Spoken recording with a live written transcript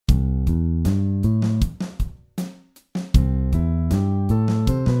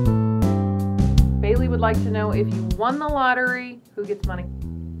like to know if you won the lottery, who gets money?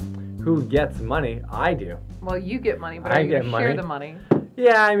 Who gets money? I do. Well, you get money, but I are you going get to money. share the money?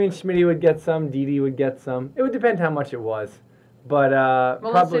 Yeah, I mean, Schmitty would get some, Dee Dee would get some. It would depend how much it was. But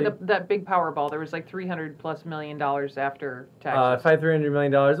Well, probably, let's say that big Powerball, there was like $300+ million after taxes. if I had $300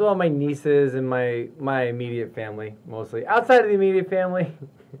 million, well, my nieces and my immediate family, mostly. Outside of the immediate family,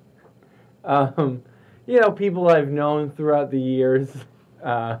 people I've known throughout the years.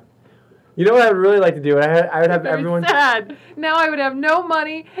 You know what I would really like to do? I would have Very everyone... sad. Now I would have no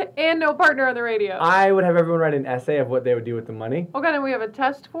money and no partner on the radio. I would have everyone write an essay of what they would do with the money. Okay, then we have a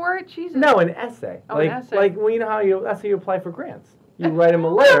test for it? Jesus. No, an essay. Oh, like, an essay. Like, well, you know that's how you apply for grants. You write them a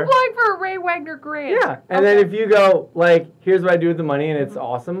letter. I'm applying for a Ray Wagner grant. Yeah, and then if you go, like, here's what I do with the money, and it's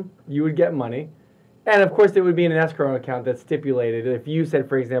awesome, you would get money. And, of course, it would be in an escrow account that's stipulated. If you said,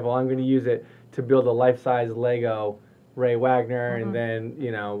 for example, I'm going to use it to build a life-size Lego Ray Wagner, and then,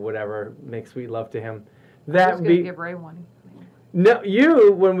 whatever, make sweet love to him. That would be... be... give Ray one. No,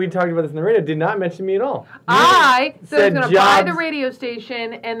 you, when we talked about this in the radio, did not mention me at all. I said I was going to buy the jobs- radio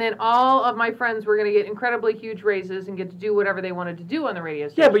station, and then all of my friends were going to get incredibly huge raises and get to do whatever they wanted to do on the radio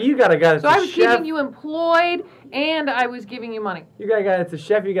station. Yeah, but you got a guy that's So a I was chef. keeping you employed, and I was giving you money. You got a guy that's a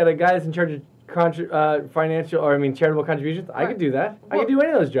chef. You got a guy that's in charge of charitable contributions. I could do that. I could do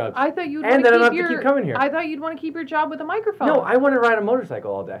any of those jobs. I thought you'd and want then I to don't keep have to keep coming here. I thought you'd want to keep your job with a microphone. No, I want to ride a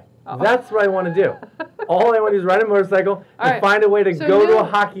motorcycle all day. Oh. That's what I want to do. All I want to do is ride a motorcycle and find a way to go to a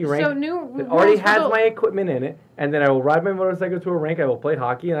hockey rink that already has my equipment in it, and then I will ride my motorcycle to a rink, I will play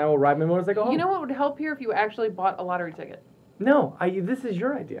hockey, and I will ride my motorcycle home. You know what would help here if you actually bought a lottery ticket? No, this is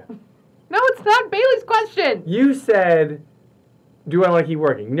your idea. No, it's not Bailey's question. You said, do I want to keep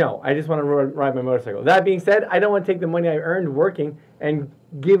working? No, I just want to ride my motorcycle. That being said, I don't want to take the money I earned working and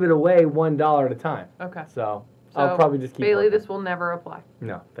give it away $1 at a time. Okay. So I'll probably just keep Bailey, working. this will never apply.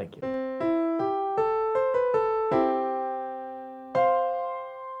 No, thank you.